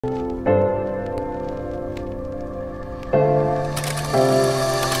Hi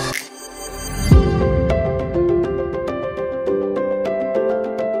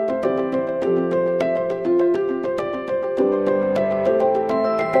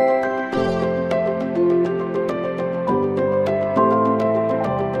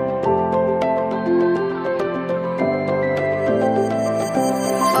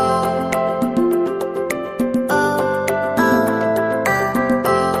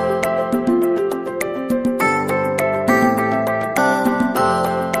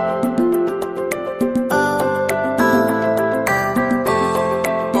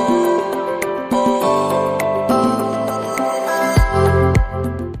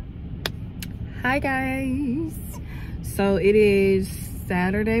guys, so it is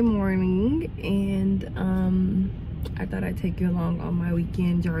Saturday morning and I thought I'd take you along on my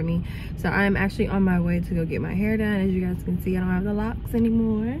weekend journey. So I'm actually on my way to go get my hair done. As you guys can see, I don't have the locks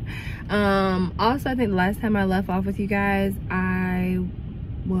anymore. Also, I think the last time I left off with you guys, I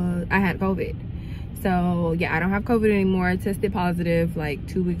had COVID. So yeah, I don't have COVID anymore. I tested positive like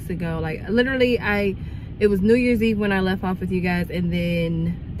 2 weeks ago. Like literally it was New Year's Eve when I left off with you guys, and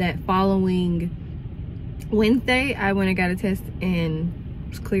then that following Wednesday I went and got a test and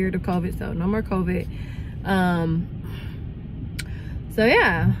was cleared of COVID, so no more COVID. So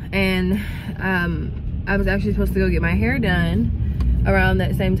yeah, and I was actually supposed to go get my hair done around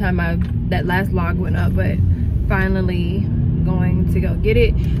that same time that last vlog went up, but finally going to go get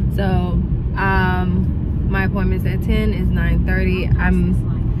it. So my appointment's at 10, it's 9:30.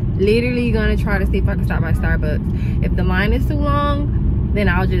 I'm literally gonna try to see if I can stop by Starbucks. If the line is too long, then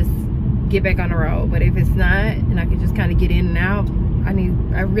I'll just get back on the road. But if it's not, and I can just kind of get in and out,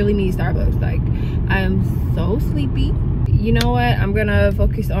 I really need Starbucks. Like, I am so sleepy. You know what, I'm gonna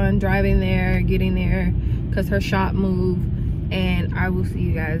focus on driving there, getting there, because her shop moved, and I will see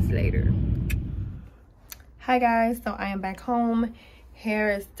you guys later. Hi guys, so I am back home.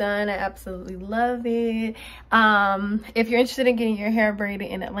 Hair is done. I absolutely love it. If you're interested in getting your hair braided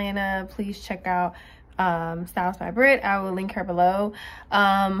in Atlanta, please check out Styles by Brit. I will link her below.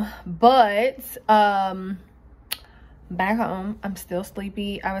 Back home, I'm still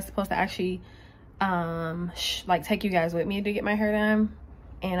sleepy. I was supposed to actually like take you guys with me to get my hair done,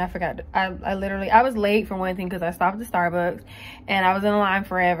 and I forgot. I was late for one thing because I stopped at Starbucks and I was in the line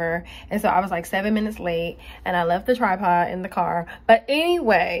forever, and so I was like 7 minutes late, and I left the tripod in the car. But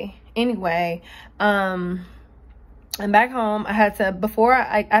anyway, I'm back home. I had to,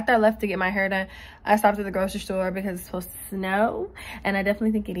 after I left to get my hair done, I stopped at the grocery store because it's supposed to snow, and I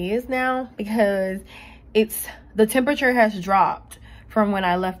definitely think it is now because the temperature has dropped from when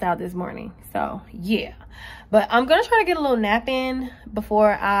I left out this morning. So yeah, but I'm gonna try to get a little nap in before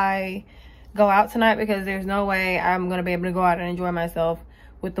I go out tonight, because there's no way I'm gonna be able to go out and enjoy myself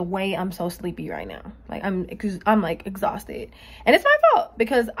with the way I'm so sleepy right now. Like I'm like exhausted, and it's my fault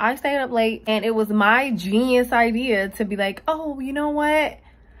because I stayed up late, and it was my genius idea to be like, oh, you know what,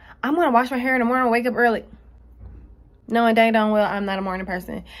 I'm gonna wash my hair in the morning and wake up early. Knowing dang darn well I'm not a morning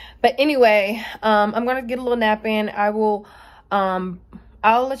person. But anyway, I'm gonna get a little nap in.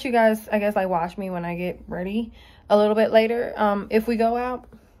 I'll let you guys, I guess, like watch me when I get ready a little bit later, if we go out.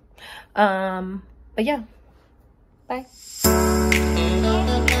 But yeah, bye.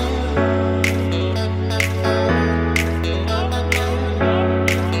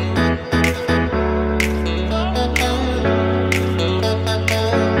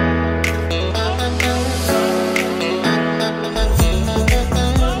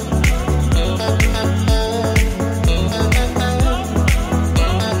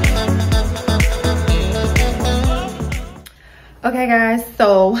 Okay guys,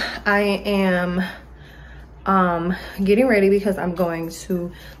 so I am getting ready because I'm going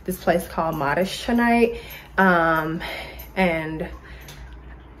to this place called Modish tonight, and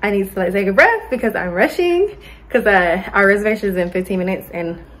I need to like take a breath because I'm rushing, because our reservation is in 15 minutes,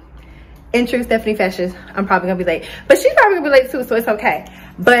 and in true Stephanie fashion, I'm probably gonna be late, but she's probably gonna be late too, so it's okay.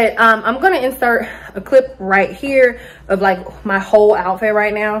 But I'm gonna insert a clip right here of like my whole outfit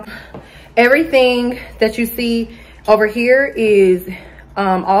right now. Everything that you see over here is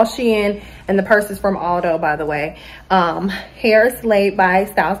all Shein, and the purse is from Aldo, by the way. Hair is laid by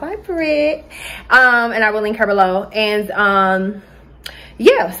Styles by Brit, and I will link her below. And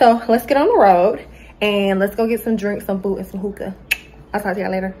yeah, so let's get on the road and let's go get some drinks, some food, and some hookah. I'll talk to y'all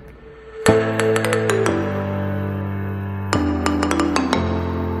later.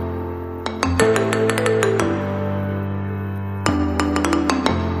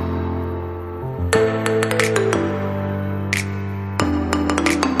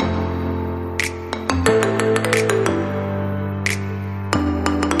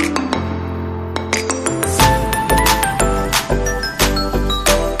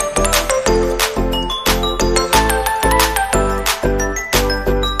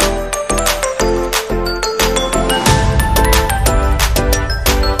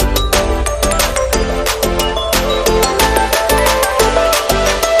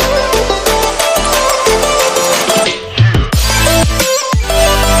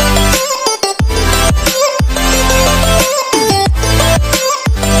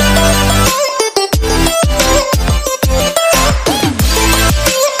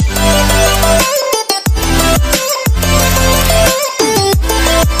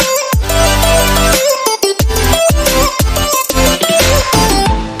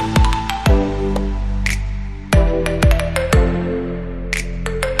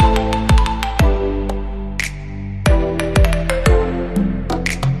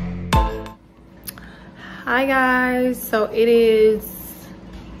 so it is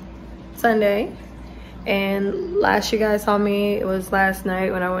Sunday, and last you guys saw me, it was last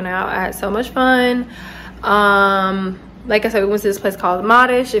night when I went out. I had so much fun. Like I said, we went to this place called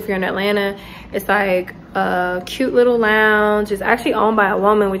Modish. If you're in Atlanta, it's like a cute little lounge. It's actually owned by a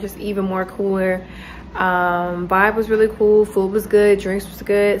woman, which is even more cooler. Vibe was really cool, food was good, drinks was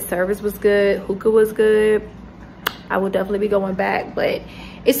good, service was good, hookah was good. I will definitely be going back, but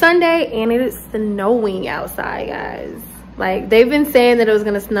it's Sunday and it is snowing outside, guys. Like, they've been saying that it was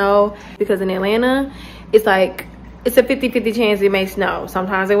gonna snow because in Atlanta it's like it's a 50-50 chance it may snow.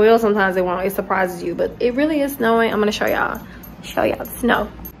 Sometimes it will, sometimes it won't. It surprises you, but it really is snowing. I'm gonna show y'all the snow.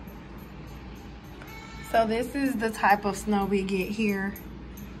 So this is the type of snow we get here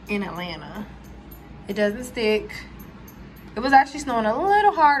in Atlanta. It doesn't stick. It was actually snowing a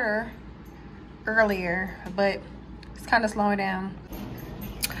little harder earlier, but it's kind of slowing down.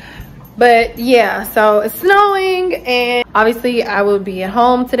 But yeah, so it's snowing, and obviously I will be at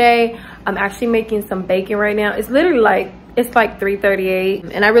home today. I'm actually making some bacon right now. It's literally like, it's like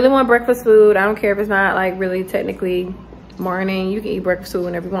 3:38, and I really want breakfast food. I don't care if it's not like really technically morning. You can eat breakfast food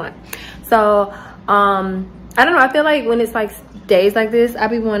whenever you want. So I don't know, I feel like when it's like days like this, I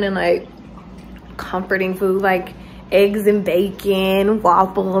be wanting like comforting food, like eggs and bacon,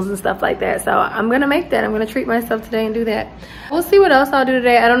 waffles and stuff like that. So I'm gonna make that. I'm gonna treat myself today and do that. We'll see what else I'll do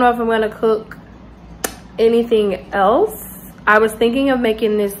today. I don't know if I'm gonna cook anything else. I was thinking of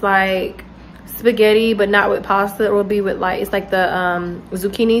making this like spaghetti, but not with pasta. It will be with like, it's like the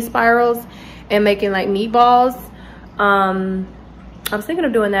zucchini spirals, and making like meatballs. I was thinking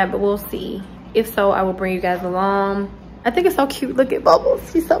of doing that, but we'll see. If so, I will bring you guys along. I think it's so cute. Look at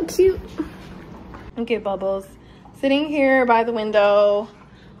Bubbles, he's so cute. Look at Bubbles sitting here by the window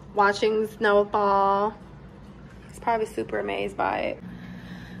watching snow fall. He's probably super amazed by it.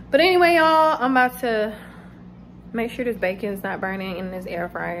 But anyway, y'all, I'm about to make sure this bacon's not burning in this air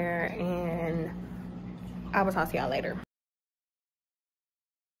fryer, and I will talk to y'all later.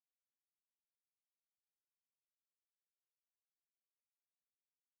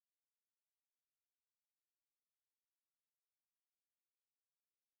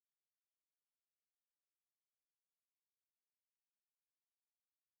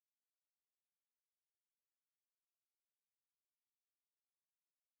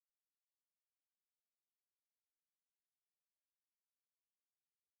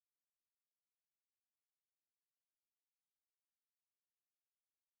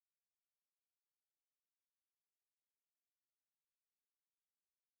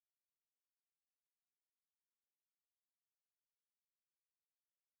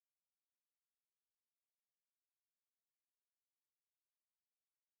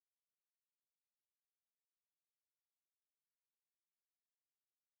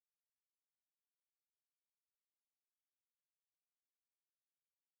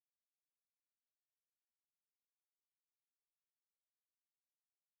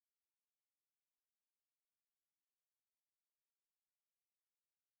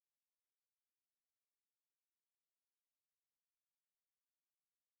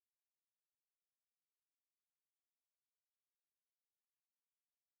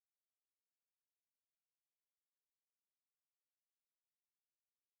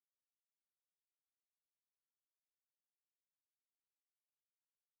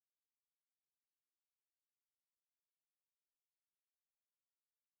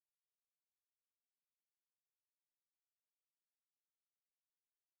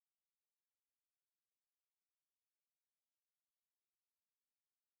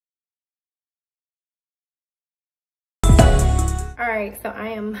 All right, so I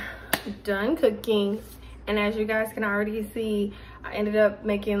am done cooking, and as you guys can already see, I ended up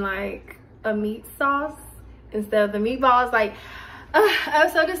making like a meat sauce instead of the meatballs. Like, I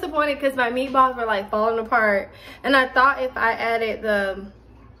was so disappointed because my meatballs were like falling apart, and I thought if I added the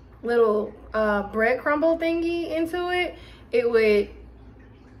little bread crumble thingy into it,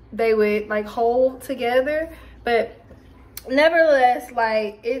 they would like hold together. But nevertheless,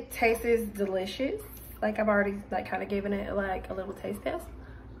 like, it tastes delicious. Like, I've already like kind of given it like a little taste test.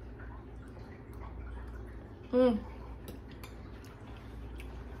 I'm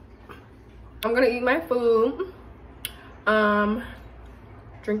gonna eat my food,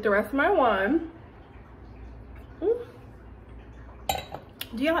 drink the rest of my wine. Do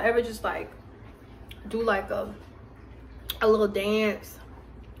y'all ever just like do like a little dance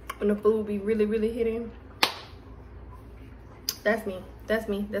when the food be really hitting? That's me. That's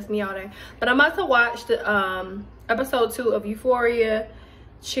me all day. But I'm about to watch the episode 2 of Euphoria,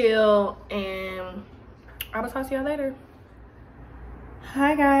 chill, and I will talk to y'all later.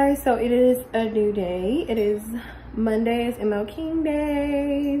 Hi guys, so it is a new day. It is Monday is ML King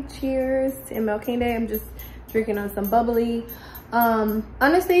Day. Cheers to ML King Day. I'm just drinking on some bubbly.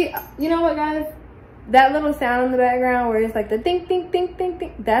 Honestly, you know what, guys? That little sound in the background where it's like the ding, ding, ding, ding,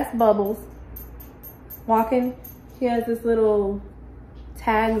 ding, that's Bubbles walking. He has this little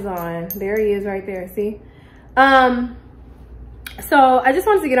tags on. There he is right there, see? So I just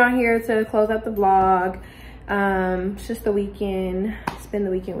wanted to get on here to close out the vlog. It's just the weekend, spend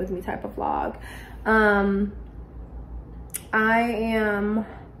the weekend with me type of vlog. I am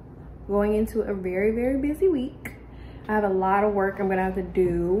going into a very, very busy week. I have a lot of work I'm gonna have to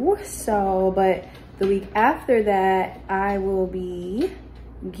do. So, but the week after that, I will be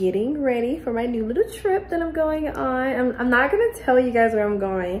getting ready for my new little trip that I'm going on. I'm not gonna tell you guys where I'm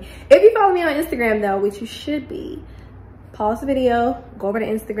going. If you follow me on Instagram though, which you should be, pause the video, go over to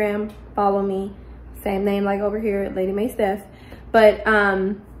Instagram, follow me. Same name like over here, Lady May Steph. But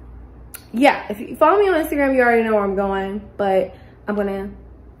yeah, if you follow me on Instagram, you already know where I'm going. But I'm gonna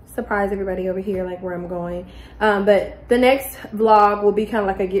surprise everybody over here like where I'm going. But the next vlog will be kind of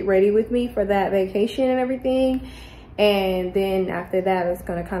like a get ready with me for that vacation and everything. And then after that, it's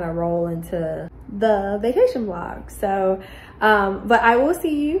gonna kind of roll into the vacation vlog. So, but I will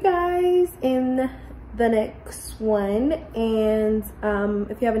see you guys in the next one. And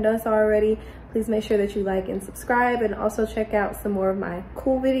if you haven't done so already, please make sure that you like and subscribe, and also check out some more of my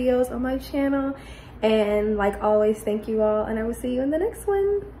cool videos on my channel. And like always, thank you all, and I will see you in the next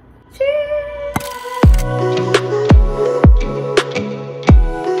one. Cheers!